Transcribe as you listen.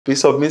Be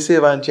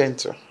submissive and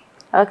gentle.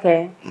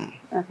 Okay.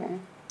 Okay.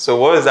 So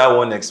what is that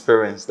one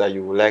experience that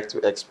you would like to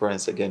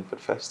experience again for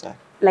the first time?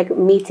 Like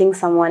meeting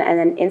someone and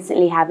then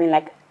instantly having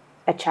like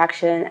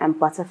attraction and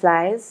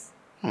butterflies,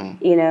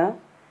 you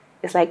know?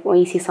 It's like when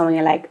you see someone,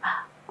 you're like,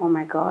 oh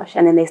my gosh.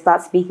 And then they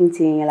start speaking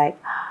to you and you're like,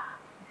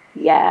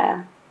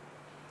 yeah.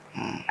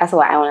 That's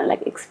what I want to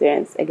like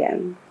experience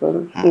again,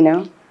 you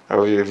know?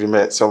 Oh, have you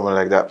met someone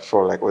like that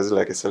before? Like, was it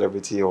like a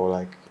celebrity or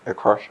like a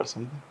crush or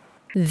something?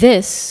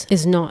 This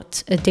is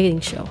not a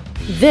dating show.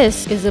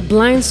 This is a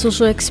blind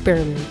social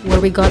experiment where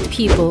we got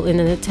people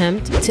in an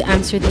attempt to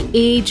answer the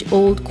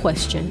age-old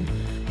question: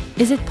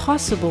 is it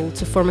possible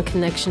to form a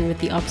connection with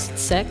the opposite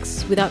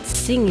sex without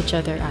seeing each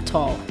other at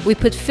all? We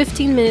put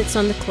 15 minutes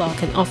on the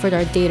clock and offered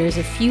our daters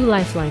a few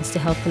lifelines to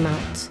help them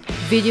out.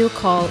 Video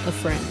call a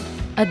friend.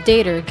 A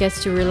dater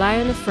gets to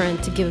rely on a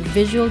friend to give a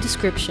visual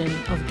description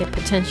of their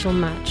potential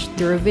match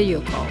through a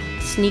video call.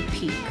 Sneak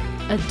peek.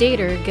 A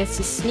dater gets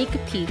to sneak a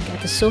peek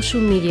at the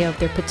social media of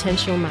their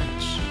potential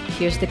match.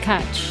 Here's the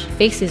catch: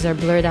 faces are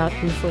blurred out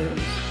in the photos.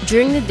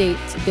 During the date,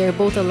 they are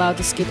both allowed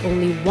to skip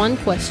only one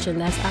question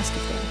that's asked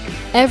of them.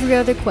 Every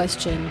other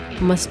question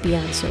must be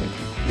answered.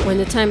 When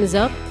the time is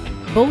up,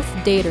 both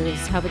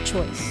daters have a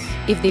choice.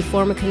 If they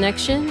form a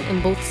connection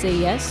and both say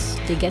yes,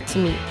 they get to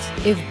meet.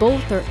 If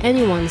both or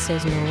anyone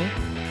says no,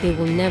 they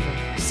will never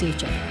see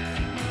each other.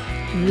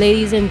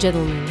 Ladies and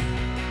gentlemen,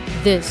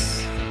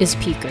 this is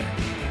Peeker.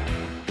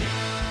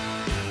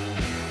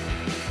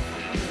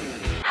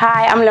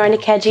 Hi, I'm Lauren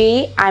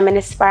Ikeji. I'm an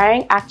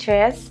aspiring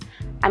actress.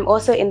 I'm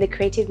also in the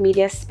creative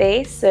media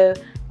space, so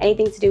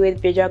anything to do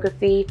with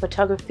videography,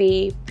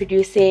 photography,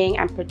 producing,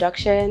 and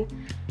production,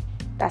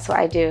 that's what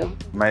I do.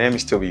 My name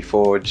is Tobi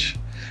Forge.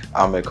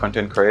 I'm a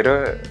content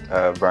creator,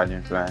 a brand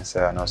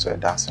influencer, and also a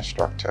dance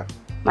instructor.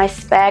 My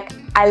spec,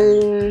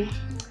 I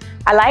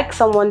like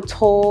someone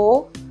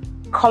tall,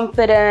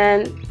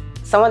 confident,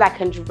 someone that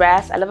can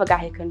dress. I love a guy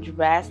who can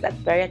dress. That's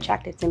very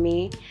attractive to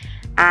me.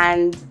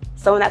 And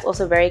someone that's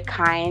also very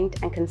kind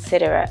and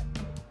considerate.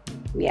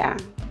 Yeah.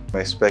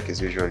 My spec is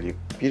usually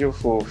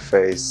beautiful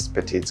face,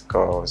 petite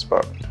girls,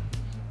 but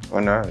who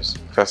knows?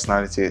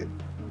 Personality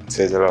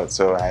says a lot.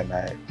 So I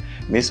might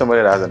meet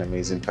somebody that has an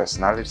amazing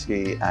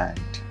personality and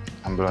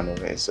I'm blown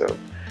away. So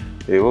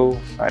we will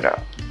find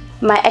out.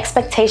 My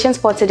expectations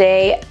for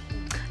today,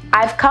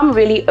 I've come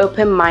really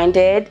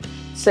open-minded.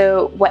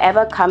 So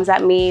whatever comes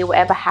at me,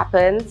 whatever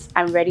happens,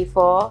 I'm ready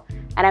for.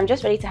 And I'm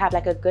just ready to have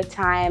like a good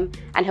time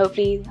and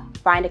hopefully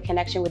find a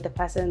connection with the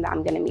person that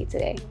I'm gonna meet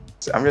today.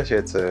 So I'm just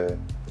here to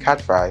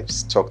catch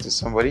vibes, talk to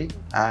somebody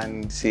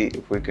and see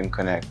if we can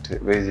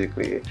connect.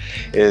 Basically,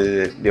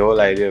 the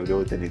whole idea of the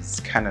whole thing is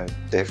kind of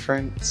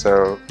different.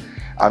 So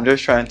I'm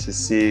just trying to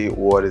see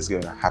what is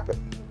gonna happen.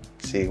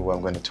 See who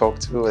I'm gonna talk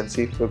to and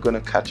see if we're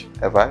gonna catch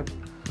a vibe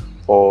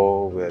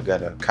or we're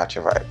gonna catch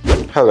a vibe.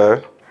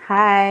 Hello.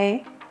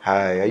 Hi.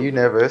 Hi, are you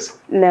nervous?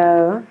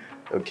 No.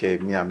 Okay,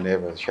 me, I'm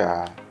nervous,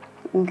 yeah.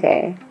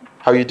 Okay.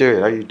 How you doing?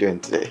 How you doing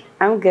today?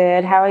 I'm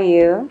good. How are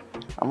you?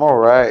 I'm all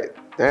right.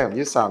 Damn,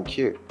 you sound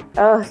cute.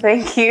 Oh,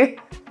 thank you.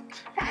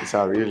 You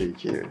sound really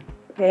cute.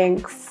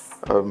 Thanks.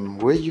 Where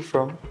are you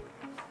from?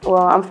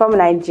 Well, I'm from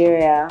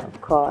Nigeria,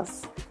 of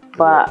course,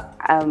 but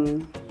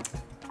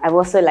I've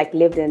also like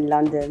lived in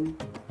London.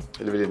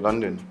 You live in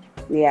London?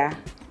 Yeah.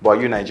 But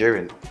are you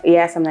Nigerian?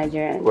 Yes, I'm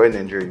Nigerian. Where in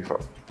Nigeria are you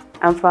from?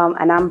 I'm from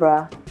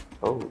Anambra.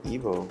 Oh,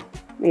 Igbo.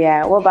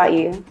 Yeah. What about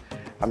you?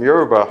 I'm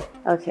Yoruba.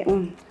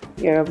 Okay.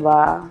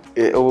 Yoruba.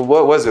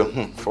 What was it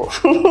for?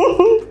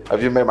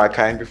 Have you met my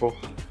kind before?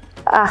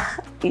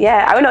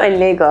 Yeah, I'm not in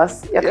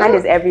Lagos. Your kind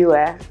is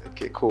everywhere.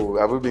 Okay, cool.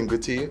 Have we been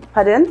good to you?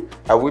 Pardon?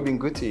 Have we been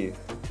good to you?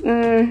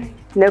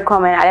 No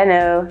comment. I don't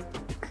know.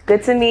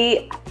 Good to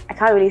me? I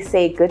can't really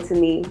say good to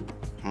me.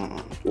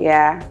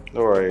 Yeah.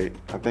 All right.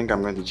 I think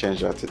I'm going to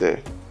change that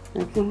today.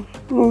 Okay.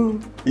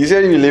 You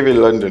said you live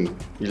in London.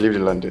 You live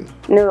in London?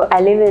 No,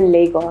 I live in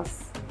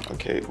Lagos.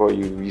 Okay. Well,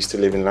 you used to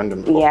live in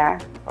London before? Yeah.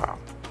 Wow.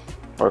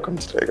 Welcome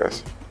to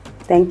Lagos.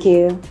 Thank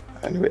you.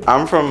 Anyway,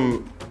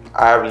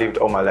 I've lived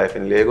all my life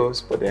in Lagos,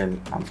 but then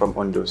I'm from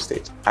Ondo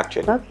State,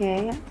 actually.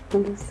 Okay,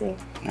 Ondo State.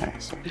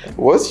 Nice. Okay.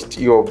 What's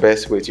your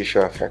best way to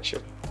show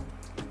affection?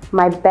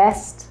 My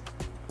best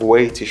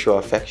way to show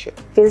affection?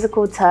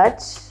 Physical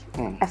touch.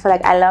 I feel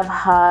like I love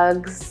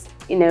hugs,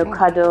 you know,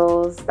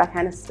 cuddles, that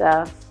kind of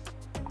stuff.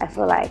 I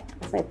feel like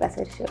that's my best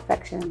way to show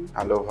affection.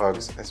 I love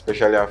hugs,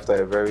 especially after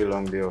a very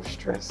long day of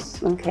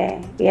stress.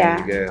 Okay, yeah.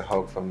 When you get a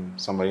hug from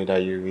somebody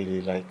that you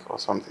really like or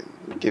something,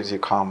 it gives you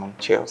calm and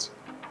chills.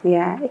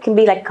 Yeah, it can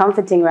be like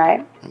comforting,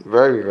 right?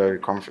 Very, very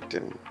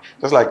comforting.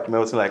 Just like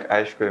melting like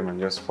ice cream and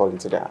just fall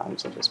into their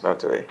arms and just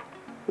melt away.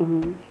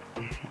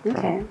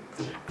 Okay.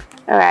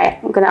 All right,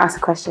 I'm gonna ask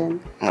a question.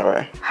 All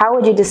right. How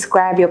would you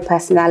describe your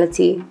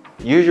personality?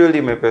 Usually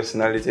my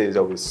personality is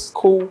always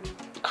cool,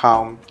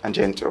 calm, and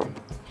gentle.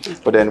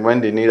 But then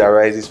when the need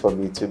arises for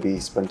me to be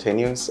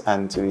spontaneous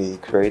and to be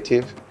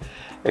creative,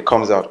 it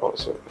comes out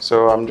also.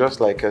 So I'm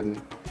just like I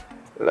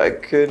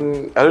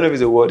don't know if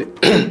it's a word,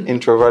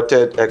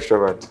 introverted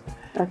extrovert.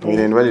 Okay.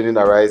 Meaning when the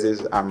dinner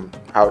arises, I'm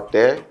out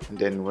there, and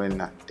then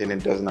when dinner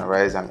doesn't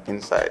arise, I'm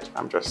inside.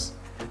 I'm just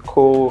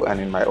cool and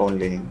in my own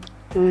lane.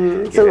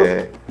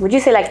 So would you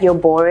say like you're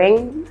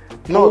boring?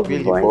 Not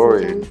really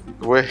boring.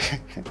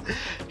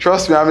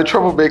 Trust me, I'm a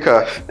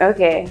troublemaker.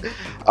 Okay.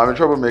 I'm a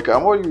troublemaker.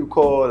 I'm what you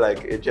call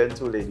like a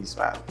gentle ladies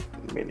man.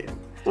 Meaning,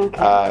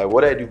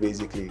 what I do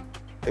basically,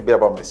 a bit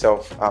about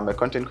myself. I'm a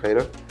content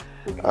creator.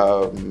 Okay.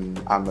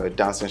 I'm a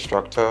dance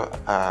instructor,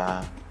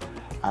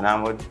 and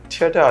I'm a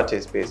theater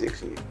artist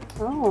basically.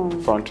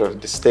 In front of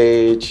the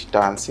stage,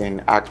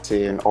 dancing,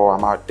 acting, or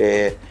I'm out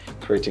there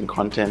creating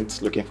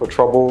content, looking for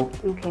trouble.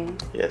 Okay.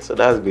 Yeah, so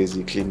that's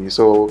basically me.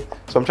 So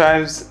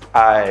sometimes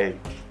I'm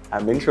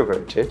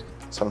introverted,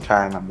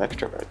 sometimes I'm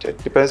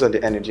extroverted. Depends on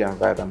the energy and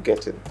vibe I'm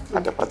getting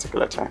at a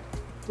particular time.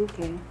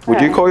 Okay.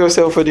 Would you call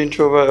yourself an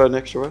introvert or an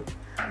extrovert?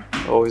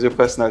 Or is your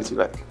personality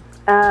like?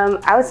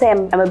 I would say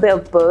I'm a bit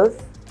of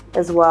both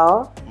as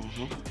well.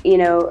 You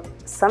know,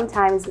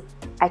 sometimes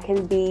I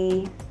can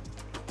be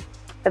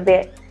a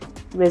bit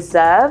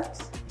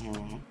reserved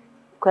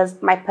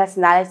because my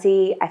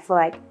personality, I feel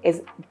like,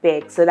 is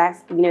big. So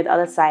that's, you know, the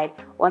other side.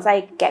 Once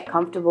I get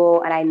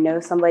comfortable and I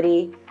know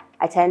somebody,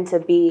 I tend to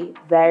be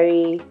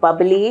very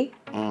bubbly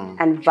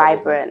and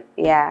vibrant.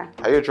 Yeah.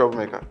 Are you a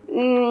troublemaker?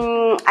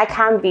 I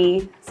can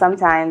be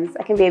sometimes.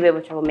 I can be a bit of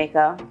a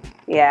troublemaker.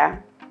 Yeah.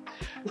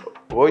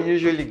 What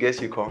usually gets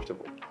you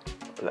comfortable?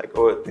 Like,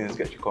 what things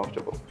get you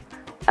comfortable?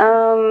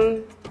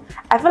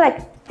 I feel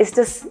like it's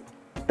just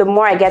the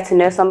more I get to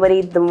know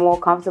somebody, the more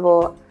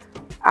comfortable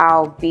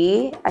I'll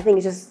be. I think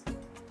it's just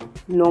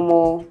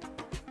normal,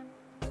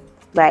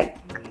 like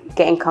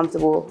getting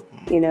comfortable,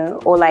 you know,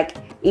 or like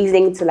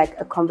easing into like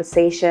a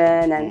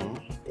conversation, and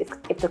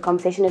if the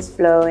conversation is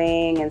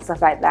flowing and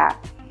stuff like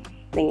that,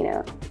 then, you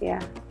know,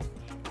 yeah.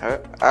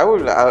 I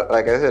would,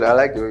 like I said, I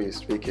like the way you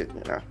speak it,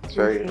 you know. It's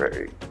very,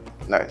 very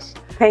nice.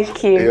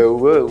 Thank you.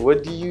 Yeah,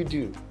 what do you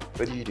do?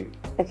 What do you do?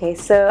 Okay,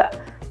 so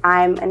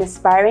I'm an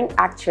aspiring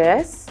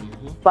actress,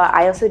 but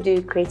I also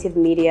do creative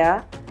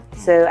media.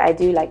 So I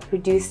do like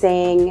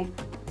producing,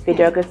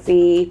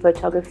 videography,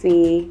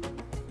 photography,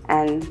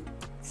 and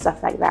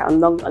stuff like that,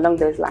 along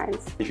those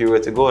lines. If you were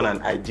to go on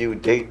an ideal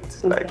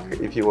date, like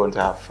if you want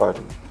to have fun,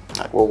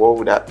 like what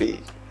would that be?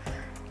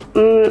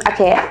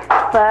 Okay,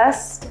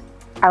 first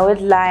I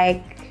would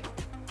like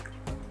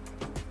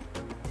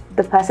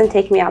the person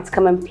take me out to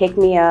come and pick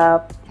me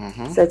up.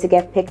 So to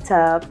get picked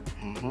up,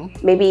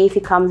 maybe if he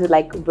comes with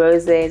like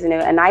roses, you know,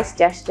 a nice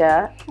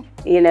gesture,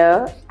 you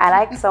know. I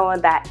like someone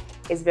that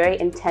is very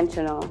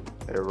intentional.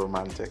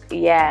 Romantic.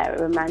 Yeah,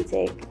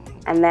 romantic.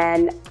 And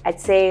then I'd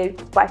say,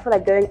 but I feel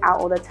like going out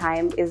all the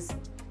time is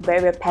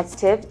very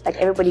repetitive. Like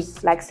everybody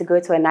likes to go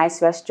to a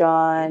nice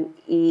restaurant,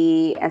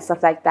 eat and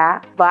stuff like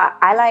that. But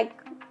I like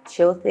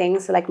chill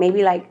things. So like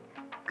maybe like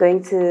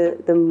going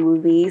to the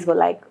movies, but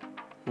like,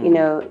 you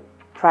know,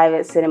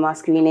 private cinema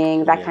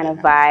screening, that kind of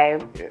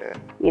vibe. Yeah.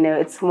 You know,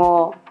 it's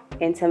more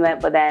intimate,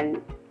 but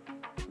then,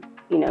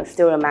 you know,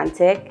 still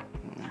romantic.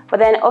 But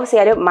then obviously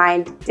I don't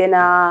mind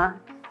dinner,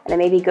 and then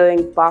maybe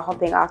going bar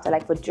hopping after,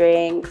 like for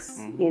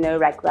drinks, you know,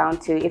 like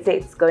round two, if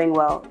it's going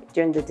well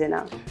during the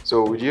dinner.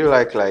 So would you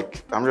like,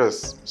 I'm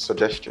just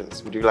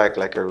suggestions, would you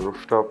like a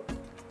rooftop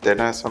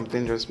dinner,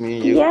 something, just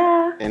me, you?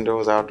 Yeah.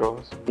 Indoors,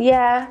 outdoors?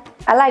 Yeah,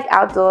 I like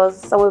outdoors,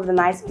 somewhere with a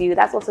nice view.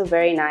 That's also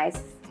very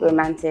nice,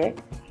 romantic,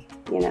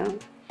 you know.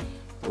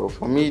 Well,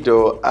 for me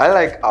though, I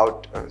like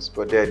outdoors,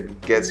 but then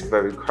it gets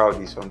very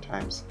crowded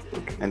sometimes.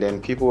 And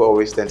then people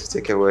always tend to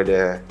take away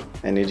their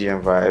energy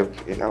and vibe,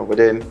 you know, but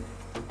then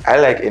I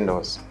like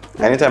indoors.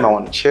 Anytime I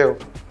want to chill,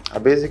 I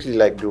basically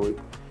like do it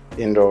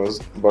indoors,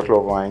 bottle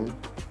of wine,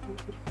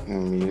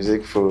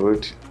 music,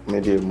 food,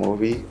 maybe a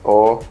movie,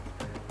 or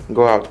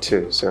go out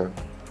too, so.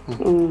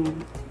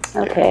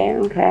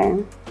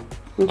 Okay.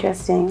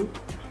 Interesting.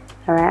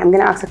 All right, I'm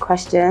gonna ask a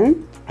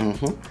question.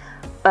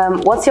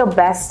 What's your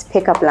best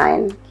pickup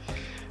line?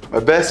 My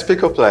best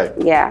pickup line?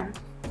 Yeah.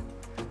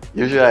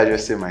 Usually I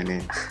just say my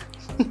name.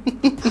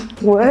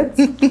 What?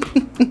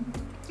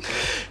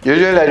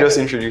 Usually I just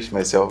introduce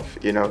myself,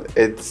 you know.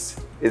 It's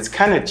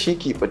kind of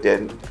cheeky, but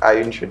then I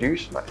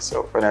introduce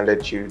myself and I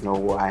let you know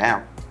who I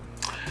am.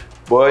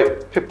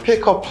 But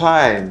pickup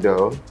line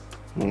though,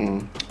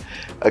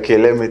 okay,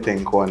 let me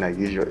think one I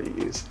usually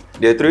use.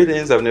 There are 3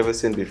 things I've never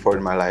seen before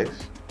in my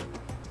life: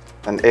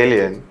 an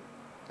alien,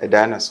 a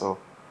dinosaur,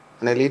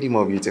 and a lady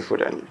more beautiful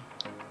than you.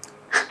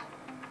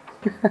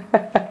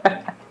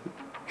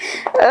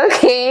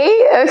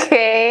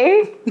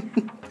 Okay.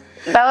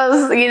 That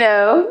was, you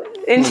know,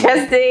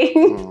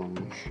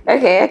 interesting.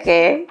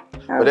 Okay.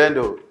 But then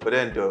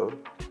though,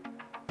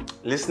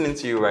 listening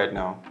to you right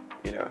now,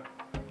 you know,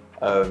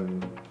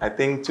 I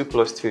think 2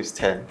 + 2 is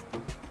 10.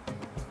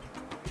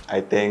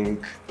 I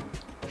think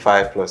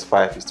 5 +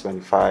 5 is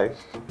 25.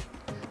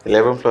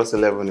 11 +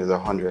 11 is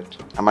 100.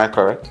 Am I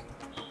correct?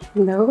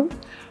 No.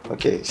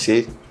 Okay,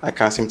 see, I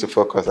can't seem to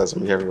focus as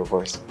I'm hearing your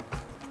voice.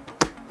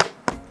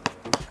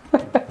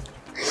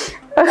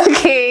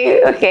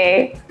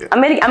 Okay. Yeah.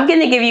 I'm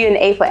gonna give you an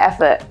A for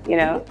effort, you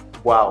know.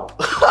 Wow.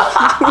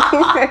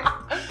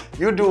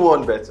 You do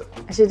one better.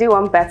 I should do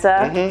one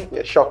better?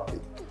 Yeah, shock me.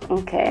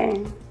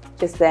 Okay.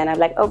 Just then, I'm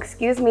like, oh,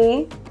 excuse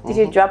me, did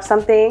you drop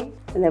something?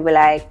 And they'll be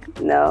like,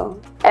 no.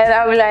 And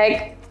I'm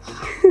like,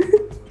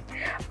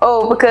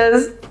 oh,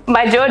 because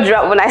my jaw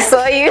dropped when I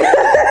saw you.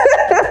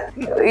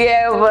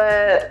 Yeah,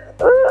 but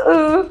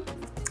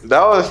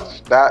that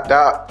was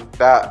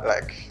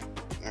like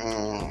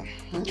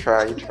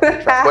try.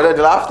 But then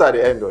the laughter at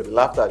the end though,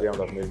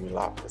 like made me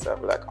laugh. Because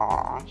I'd be like,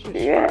 oh, she's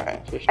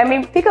trying. I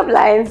mean, pickup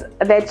lines,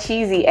 they're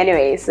cheesy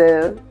anyway,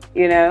 so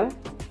you know.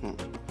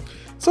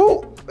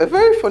 So a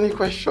very funny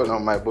question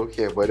on my book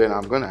here, but then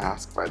I'm gonna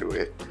ask, by the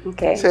way.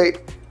 Okay.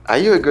 Say, are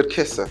you a good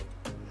kisser?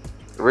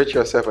 Rate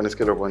yourself on a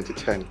scale of 1 to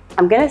 10.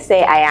 I'm gonna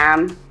say I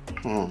am.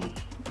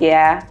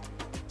 Yeah.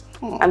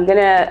 I'm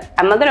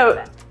not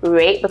gonna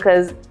rate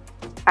because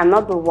I'm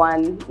not the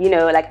one, you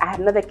know, like I have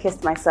never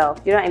kissed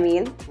myself. You know what I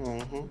mean?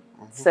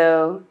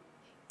 So,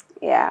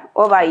 yeah.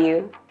 What about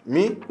you?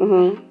 Me?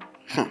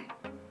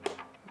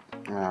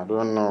 I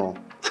don't know.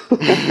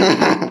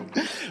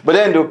 But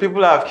then though,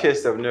 people have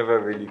kissed have never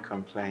really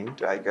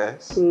complained, I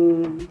guess.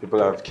 People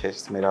have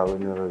kissed me that would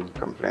never really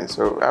complain.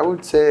 So I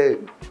would say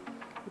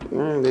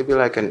maybe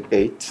like an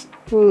 8.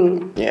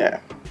 Yeah.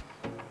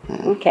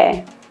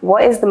 Okay.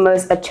 What is the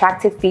most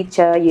attractive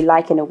feature you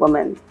like in a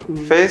woman?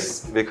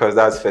 Face, because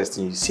that's the first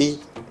thing you see.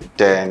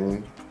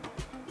 Then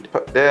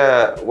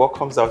what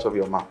comes out of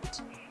your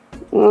mouth.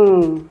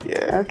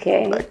 Yeah.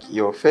 Okay. Like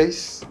your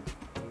face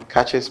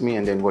catches me,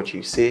 and then what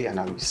you say and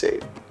how you say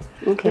it.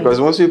 Okay. Because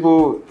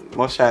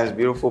most times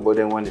beautiful, but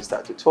then when they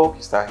start to talk,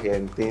 you start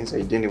hearing things that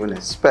you didn't even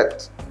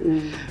expect.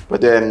 But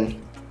then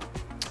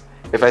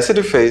if I see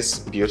the face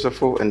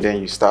beautiful and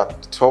then you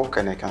start to talk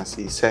and I can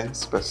see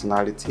sense,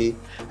 personality,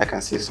 I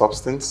can see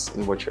substance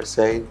in what you're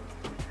saying,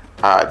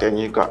 then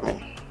you got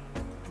me.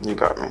 You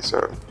got me.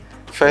 So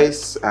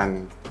face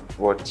and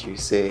what you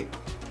say,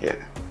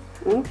 yeah.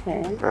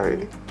 Okay.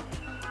 Right.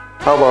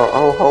 How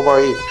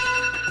about you?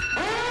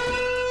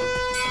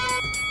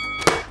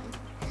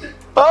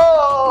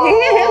 Oh!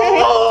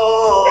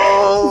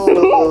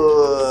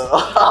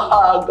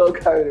 Go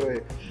carried away.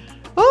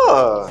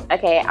 Oh.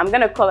 Okay, I'm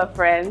gonna call a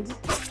friend.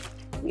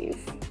 Please.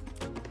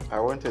 I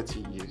wanted to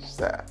use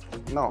that.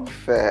 Not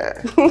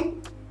fair.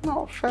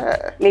 Not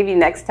fair. Maybe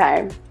next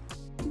time.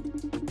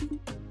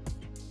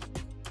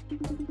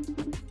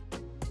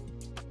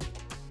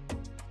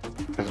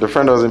 If the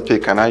friend doesn't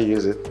pick, can I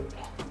use it?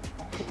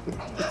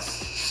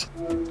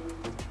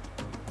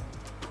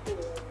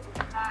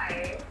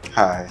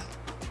 Hi.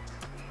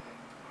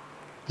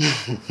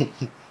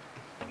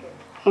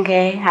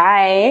 Okay,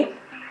 hi.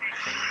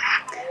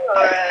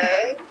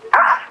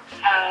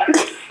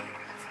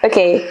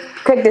 Okay,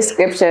 quick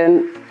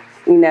description.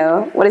 You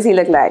know, what does he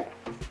look like?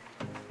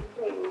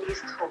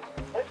 He's tall.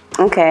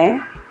 Okay.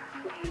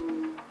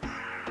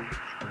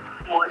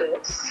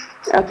 Modest.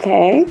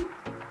 Okay.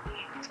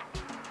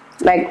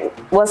 Like,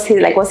 what's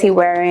he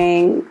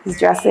wearing? He's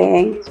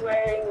dressing. He's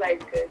wearing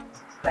like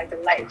a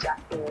light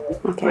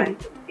jacket. Okay.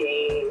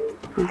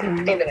 Okay.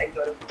 Maybe like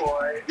go to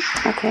Forge.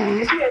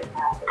 Okay.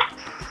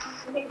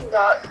 Maybe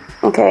not.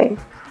 Okay.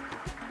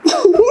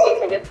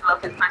 I just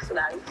love his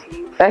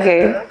personality.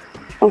 Okay.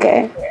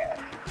 Okay. Yeah.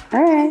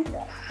 All right.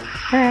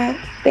 All right.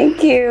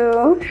 Thank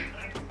you.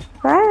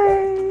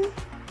 Bye.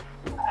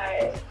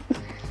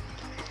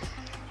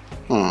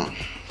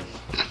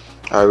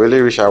 I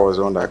really wish I was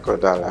the one that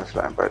got that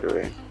lifeline, by the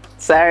way.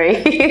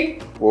 Sorry.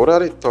 What are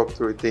the top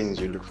 3 things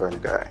you look for in a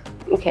guy?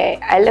 Okay,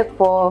 I look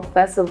for,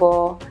 first of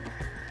all,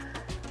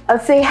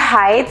 I'd say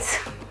height.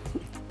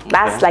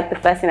 That's like the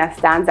first thing that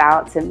stands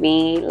out to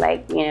me.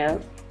 Like, you know,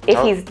 if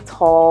he's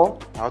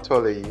tall. How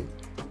tall are you?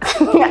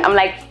 I'm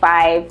like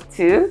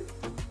 5'2".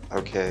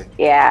 Okay.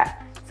 Yeah,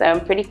 so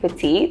I'm pretty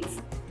petite.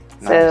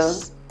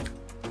 Nice.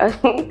 So,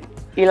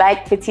 you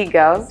like petite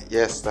girls?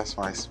 Yes, that's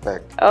my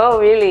spec. Oh,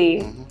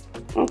 really?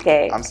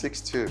 Okay. I'm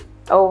 6'2".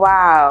 Oh,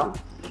 wow.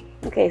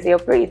 Okay, so you're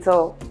pretty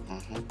tall.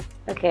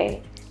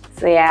 Okay,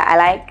 so yeah, I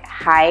like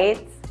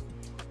height.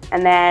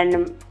 And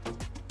then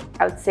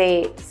I would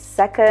say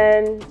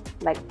second,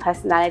 like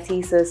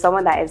personality. So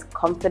someone that is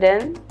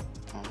confident.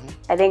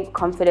 I think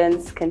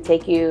confidence can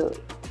take you,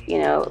 you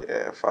know.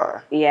 Yeah,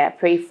 far. Yeah,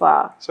 pretty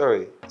far.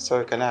 Sorry,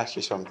 can I ask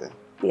you something?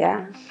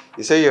 Yeah.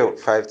 You say you're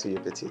 5'2",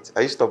 you're petite.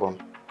 Are you stubborn?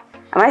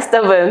 Am I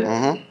stubborn?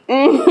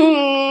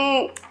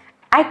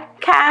 I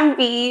can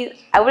be.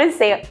 I wouldn't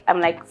say I'm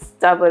like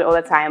stubborn all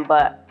the time,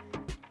 but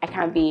I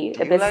can be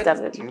a bit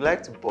stubborn. Do you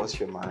like to boss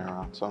your man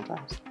around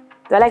sometimes?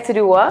 Do I like to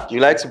do what? Do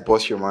you like to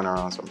boss your man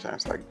around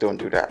sometimes? Like, don't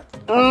do that.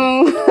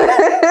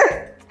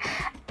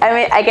 I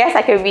mean, I guess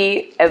I could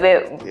be a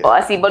bit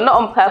bossy, but not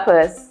on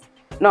purpose.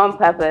 Not on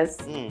purpose.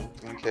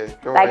 Okay,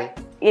 don't like,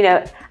 worry. You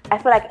know, I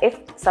feel like if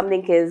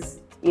something is,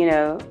 you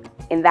know,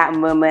 in that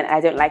moment, I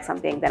don't like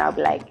something, then I'll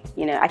be like,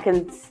 you know, I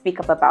can speak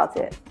up about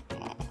it.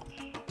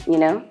 You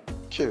know?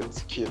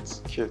 Cute.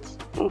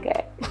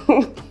 Okay.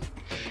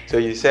 So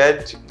you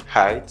said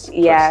height,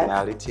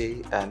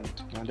 personality, and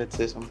you wanted to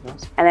say something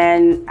else? And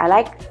then I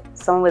like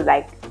someone with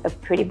like a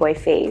pretty boy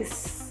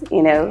face,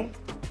 you know?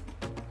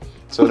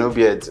 So no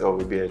beards or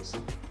with beards?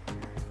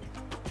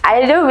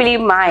 I don't really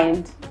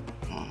mind.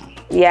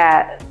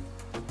 Yeah,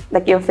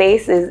 like your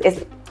face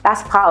is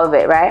that's part of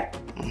it, right?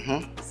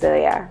 So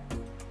yeah,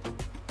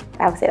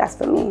 I would say that's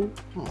for me.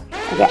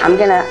 Okay, I'm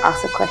gonna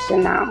ask a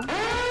question now.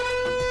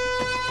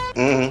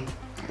 That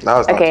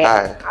was Okay,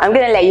 not high. I'm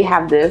gonna let you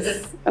have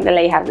this. I'm gonna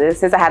let you have this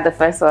since I had the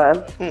first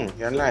one.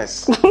 You're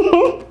nice.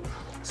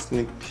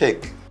 Sneak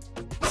peek.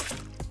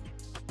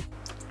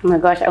 Oh my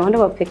gosh, I wonder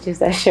what pictures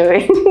they're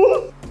showing.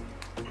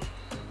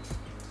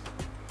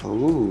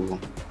 Ooh.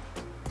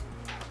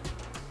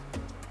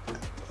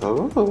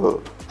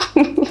 Ooh.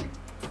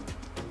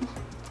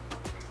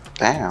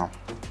 Damn.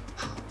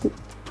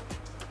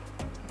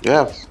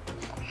 Yeah.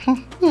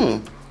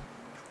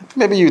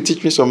 Maybe you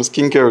teach me some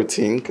skincare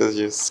routine because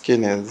your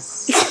skin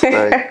is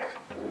like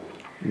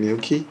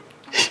milky.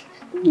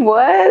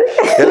 What?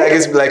 Yeah, like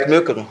it's like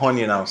milk and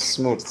honey now,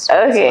 smooth.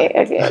 Okay.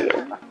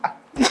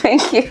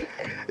 Thank you.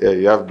 Yeah,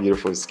 you have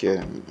beautiful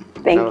skin.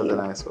 Thank That was you. a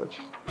nice watch.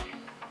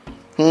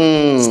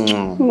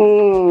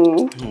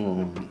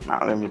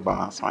 Now let me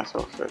balance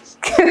myself first.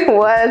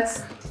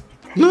 What?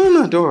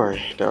 No, don't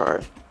worry.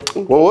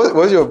 Well,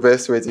 what's your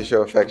best way to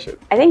show affection?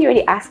 I think you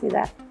already asked me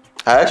that.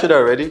 I asked you that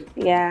already.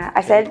 Yeah,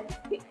 I said,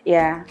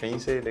 yeah. Can you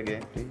say it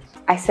again, please?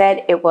 I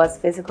said it was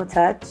physical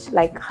touch,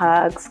 like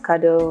hugs,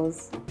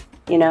 cuddles,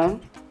 you know?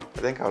 I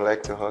think I would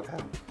like to hug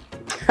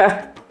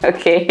her.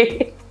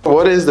 Okay.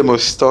 What is the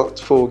most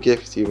thoughtful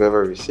gift you've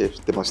ever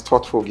received? The most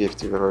thoughtful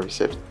gift you've ever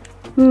received?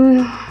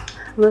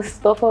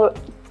 Most thoughtful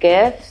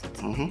gift?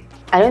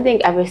 I don't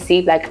think I've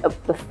received like a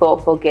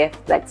thoughtful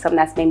gift, like something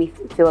that's made me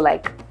feel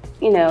like,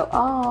 you know,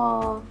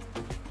 oh,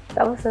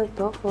 that was so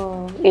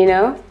thoughtful, you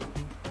know?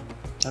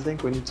 I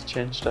think we need to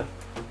change that.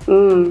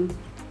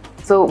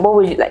 So what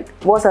would you like?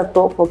 What's a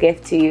thoughtful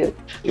gift to you?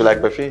 You like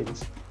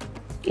perfumes?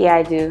 Yeah,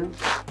 I do.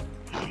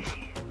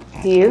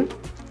 Do you?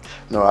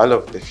 No, I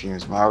love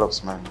perfumes, man. I love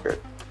smelling good.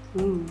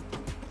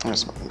 I'm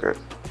smelling good.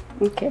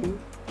 Okay.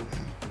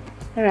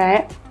 All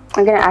right.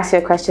 I'm going to ask you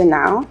a question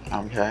now.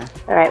 Okay.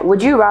 All right.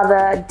 Would you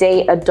rather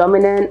date a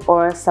dominant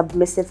or a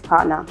submissive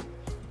partner?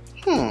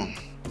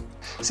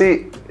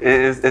 See,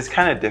 it's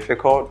kind of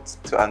difficult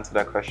to answer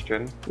that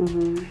question.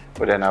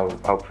 But then I'll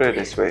put it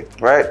this way,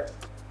 right?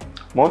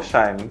 Most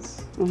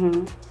times,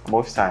 the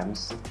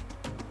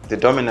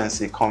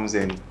dominancy comes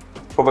in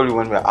probably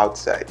when we're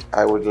outside.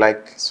 I would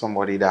like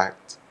somebody that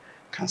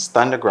can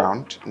stand the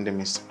ground in the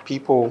midst of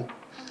people,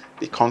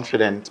 be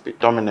confident, be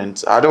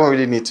dominant. I don't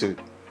really need to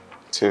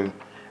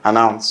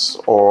announce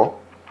or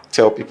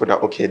tell people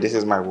that, okay, this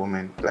is my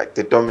woman. Like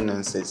the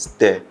dominance is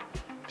there.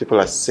 People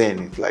are saying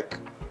it like,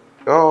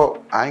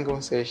 oh, I ain't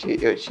gonna say she's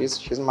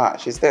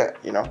there,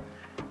 you know?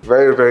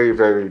 Very, very,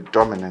 very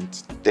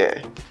dominant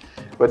there.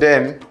 But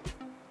then,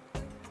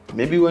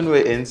 maybe when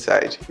we're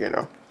inside, you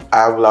know,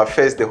 I will have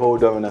faced the whole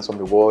dominance of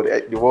the world.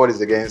 The world is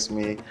against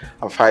me.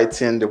 I'm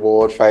fighting the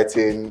world,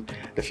 fighting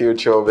the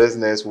future,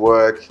 business,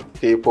 work,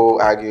 people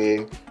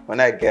arguing.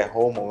 When I get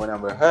home or when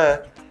I'm with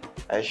her,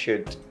 I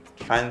should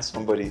find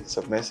somebody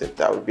submissive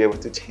that will be able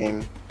to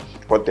tame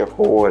what the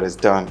whole world has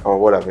done or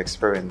what I've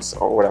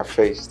experienced or what I've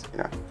faced, you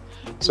know.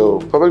 So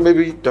probably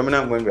maybe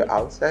dominant when we're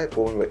outside, but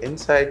when we're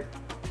inside,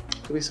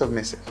 to be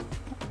submissive.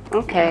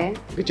 Okay.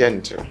 Be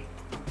gentle.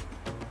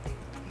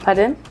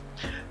 Pardon?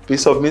 Be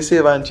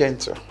submissive and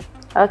gentle.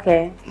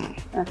 Okay.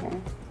 Okay.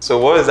 So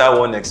what is that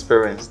one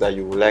experience that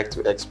you would like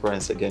to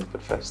experience again for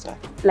the first time?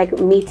 Like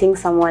meeting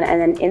someone and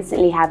then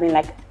instantly having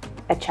like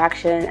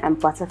attraction and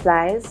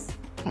butterflies,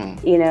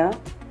 you know?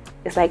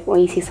 It's like when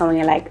you see someone,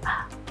 you're like,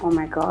 oh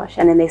my gosh.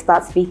 And then they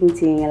start speaking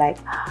to you and you're like,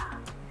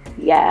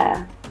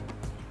 yeah.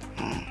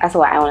 That's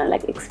what I want to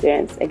like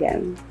experience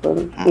again,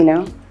 you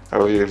know?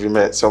 Oh, have you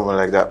met someone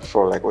like that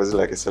before? Like, was it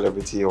like a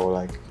celebrity or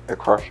like a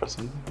crush or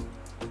something?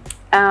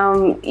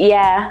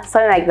 Yeah,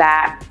 something like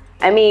that.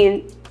 I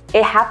mean,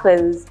 it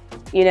happens,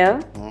 you know?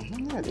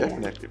 Yeah,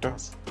 definitely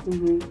does.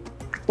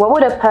 What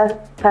would a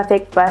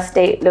perfect first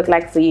date look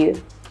like for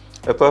you?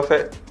 A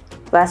perfect?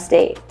 First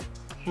date.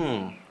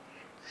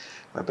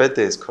 My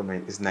birthday is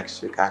coming, it's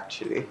next week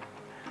actually.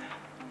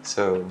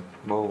 So,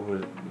 what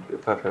would a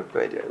perfect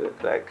birthday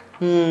look like?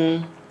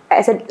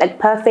 I said like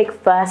perfect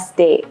first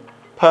date.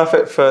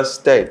 Perfect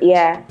first date?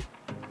 Yeah.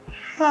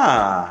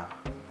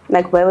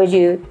 Like where would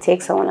you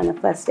take someone on a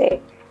first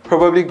date?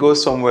 Probably go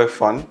somewhere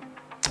fun.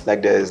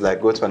 Like there's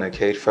like go to an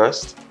arcade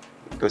first.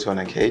 Go to an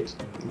arcade,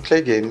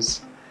 play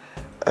games.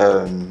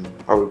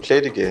 Or we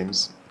play the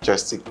games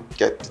just to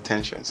get the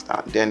tensions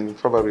down. Then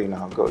probably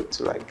now go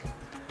to like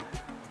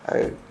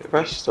a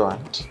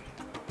restaurant,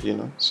 you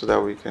know, so that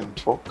we can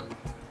talk.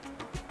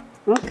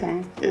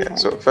 Okay. Yeah. Okay.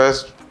 So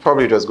first,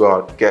 probably just go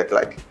out,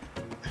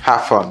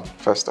 have fun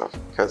first off,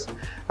 because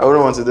I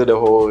wouldn't want to do the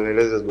whole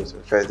let's just go to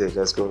the first date,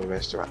 let's go to a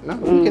restaurant. No,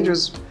 we can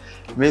just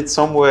meet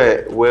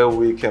somewhere where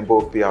we can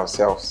both be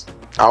ourselves.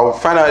 I'll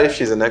find out if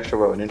she's an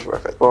extrovert or an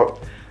introvert first, but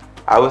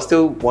I would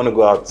still want to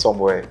go out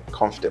somewhere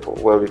comfortable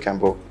where we can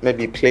both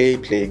maybe play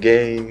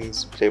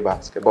games, play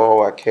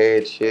basketball,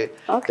 arcade, shit.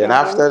 Okay. Then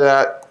after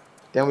that,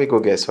 then we go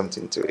get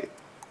something to eat.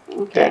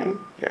 Okay. Then,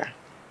 yeah.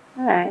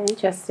 All right,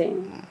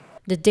 interesting.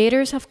 The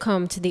daters have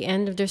come to the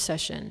end of their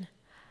session.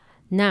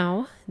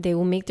 Now, they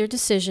will make their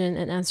decision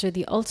and answer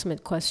the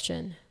ultimate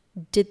question.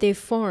 Did they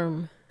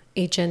form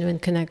a genuine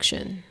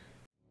connection?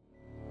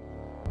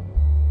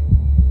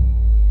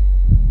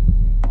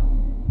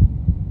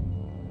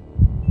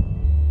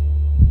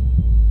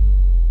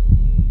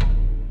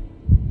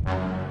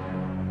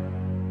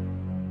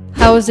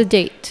 How was the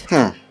date?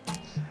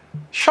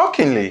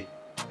 Shockingly,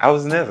 I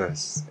was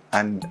nervous,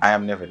 and I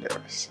am never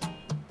nervous.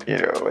 You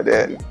know, but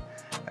then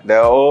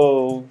the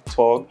whole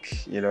talk,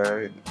 you know,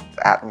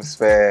 the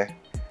atmosphere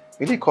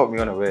really caught me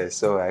unaware.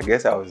 So I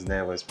guess I was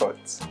nervous, but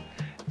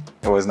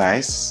it was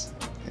nice.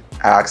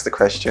 I asked the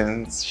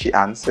questions, she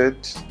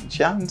answered.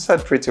 She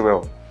answered pretty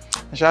well.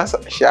 She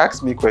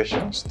asked me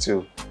questions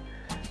too,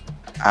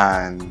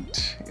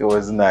 and it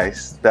was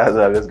nice. That's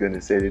what I was going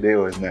to say. The day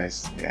was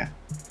nice. Yeah.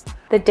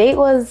 The date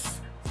was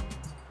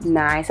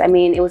nice. I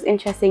mean, it was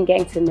interesting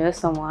getting to know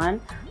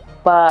someone,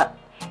 but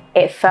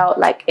it felt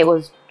like it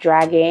was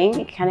dragging.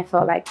 It kind of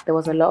felt like there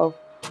was a lot of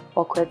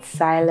awkward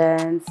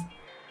silence,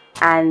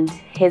 and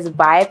his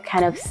vibe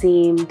kind of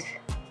seemed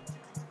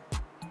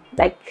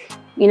like,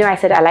 you know, I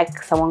said I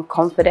like someone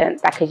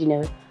confident that could, you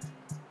know,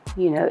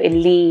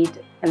 lead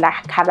and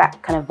that have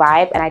that kind of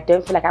vibe, and I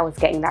don't feel like I was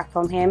getting that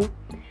from him.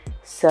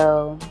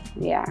 So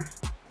yeah.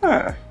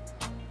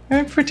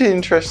 Pretty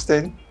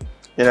interesting.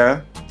 You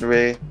know, the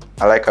way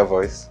I like her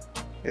voice.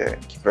 Yeah,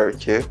 very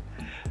cute.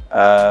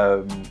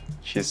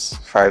 She's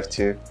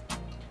 5'2",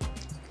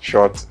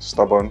 short,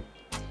 stubborn.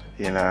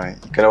 You know,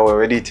 you can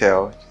already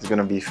tell she's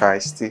gonna be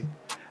feisty. And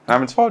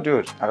I'm a tall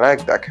dude. I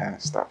like that kind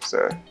of stuff.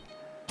 So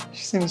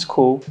she seems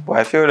cool. But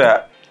I feel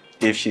that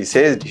if she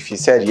said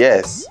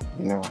yes,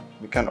 you know,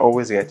 we can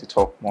always get to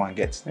talk more and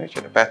get to know each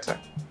other better.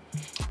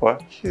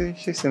 But she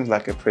seems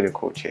like a pretty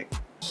cool chick.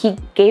 He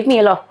gave me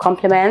a lot of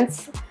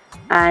compliments,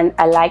 and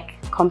I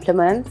like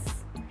compliments.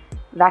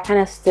 That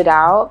kind of stood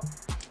out.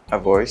 Her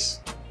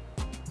voice,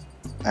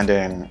 and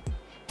then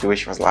the way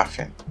she was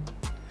laughing,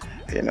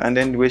 you know, and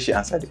then the way she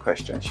answered the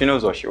question. She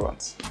knows what she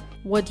wants.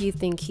 What do you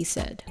think he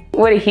said?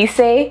 What did he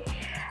say?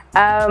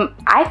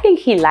 I think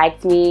he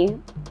liked me.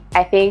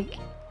 I think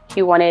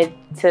he wanted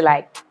to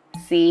like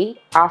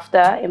see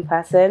after in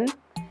person,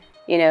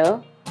 you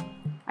know.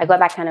 I got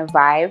that kind of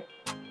vibe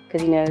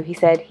because, you know, he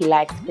said he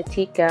likes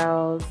petite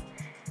girls.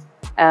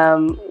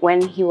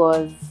 When he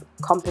was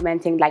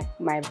complimenting like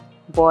my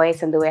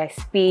voice and the way I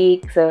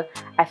speak, so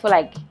I feel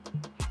like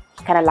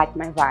he kind of liked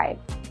my vibe.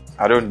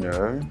 I don't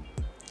know,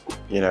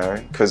 you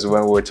know, because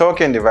when we were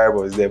talking, the vibe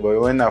was there, but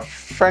when a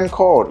friend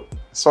called,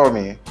 saw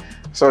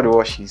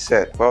what she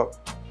said. Well,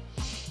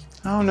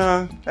 I don't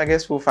know. I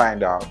guess we'll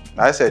find out.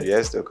 I said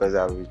yes though, because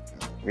I would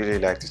really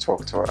like to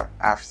talk to her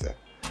after,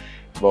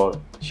 but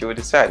she would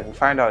decide. We'll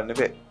find out in a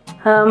bit.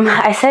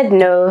 I said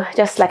no,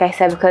 just like I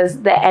said,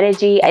 because the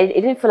energy, it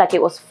didn't feel like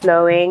it was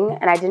flowing,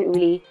 and I didn't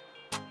really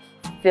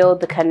feel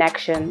the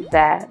connection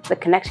there. The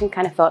connection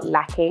kind of felt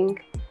lacking,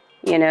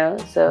 you know,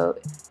 so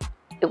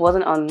it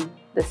wasn't on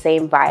the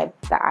same vibe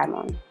that I'm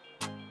on.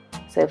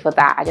 So for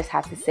that, I just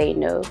had to say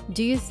no.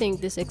 Do you think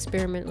this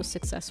experiment was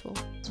successful?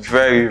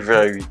 Very,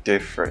 very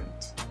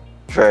different.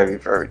 Very,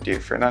 very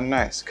different and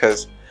nice,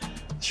 because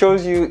it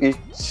shows you,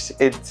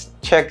 it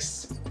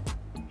checks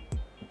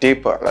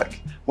deeper.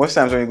 Like most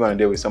times when you're going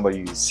to deal with somebody,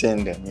 you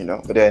send them, you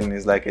know, but then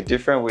it's like a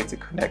different way to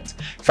connect.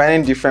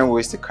 Finding different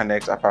ways to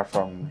connect apart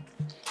from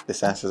the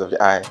senses of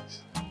the eyes,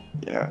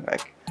 you know,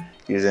 like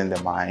using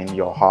the mind,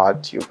 your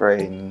heart, your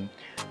brain,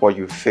 what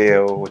you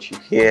feel, what you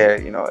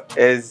hear, you know,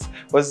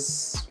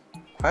 was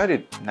quite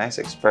a nice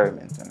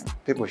experiment, and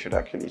people should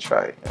actually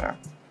try it, you know.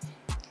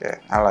 Yeah,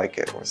 I like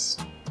it. It was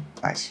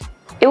nice.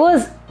 It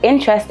was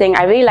interesting.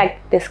 I really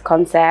liked this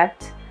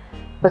concept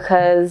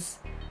because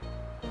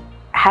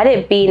had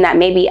it been that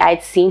maybe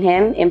I'd seen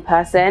him in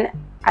person,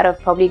 I'd have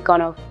probably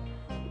gone off,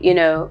 you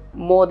know,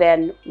 more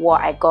than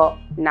what I got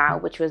now,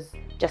 which was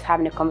just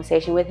having a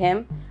conversation with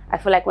him. I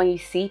feel like when you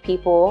see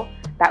people,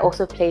 that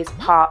also plays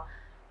part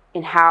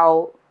in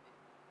how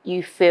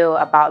you feel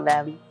about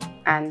them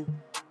and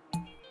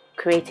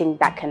creating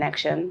that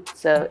connection.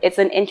 So it's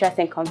an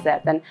interesting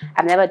concept, and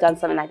I've never done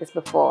something like this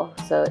before,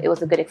 so it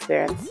was a good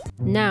experience.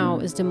 Now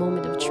is the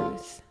moment of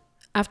truth.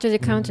 After the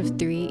count of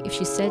 3, if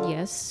she said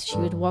yes, she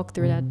would walk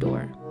through that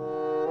door.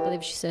 But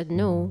if she said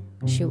no,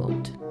 she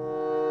won't.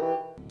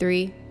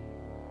 3,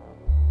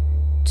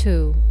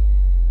 2,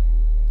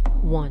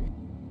 1.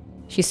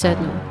 She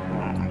said no.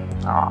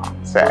 Ah,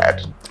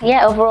 sad.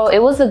 Yeah, overall, it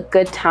was a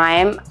good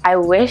time. I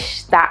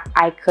wish that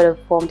I could have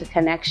formed a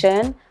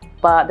connection,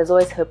 but there's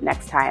always hope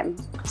next time.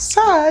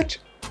 Sad.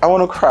 I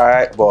want to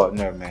cry, but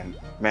no, men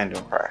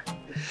don't cry.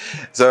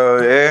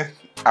 So yeah,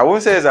 I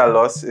won't say it's a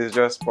loss. It's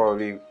just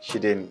probably she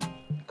didn't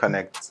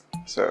connect.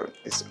 So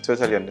it's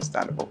totally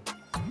understandable.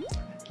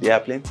 There are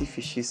plenty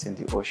fishes in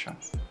the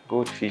oceans.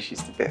 Goldfish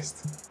is the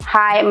best.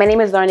 Hi, my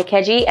name is Lauren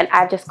Ikeji, and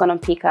I've just gone on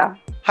Pika.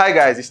 Hi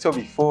guys, it's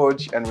Tobi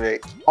Forge, and we're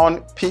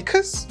on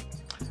Pikas.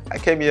 I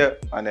came here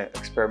on an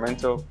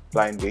experimental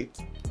blind date,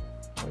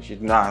 but she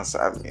did not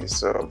answer me,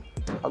 so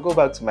I'll go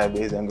back to my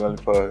base and go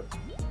look for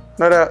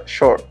Another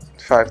short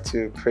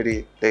 5'2"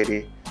 pretty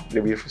lady with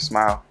a beautiful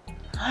smile.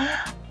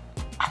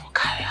 I'm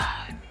okay.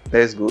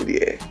 Let's go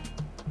there.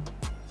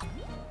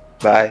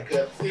 Bye.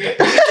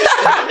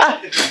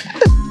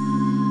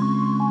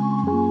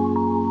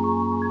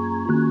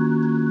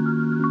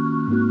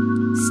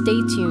 Stay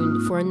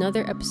tuned for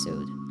another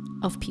episode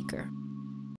of Peaker.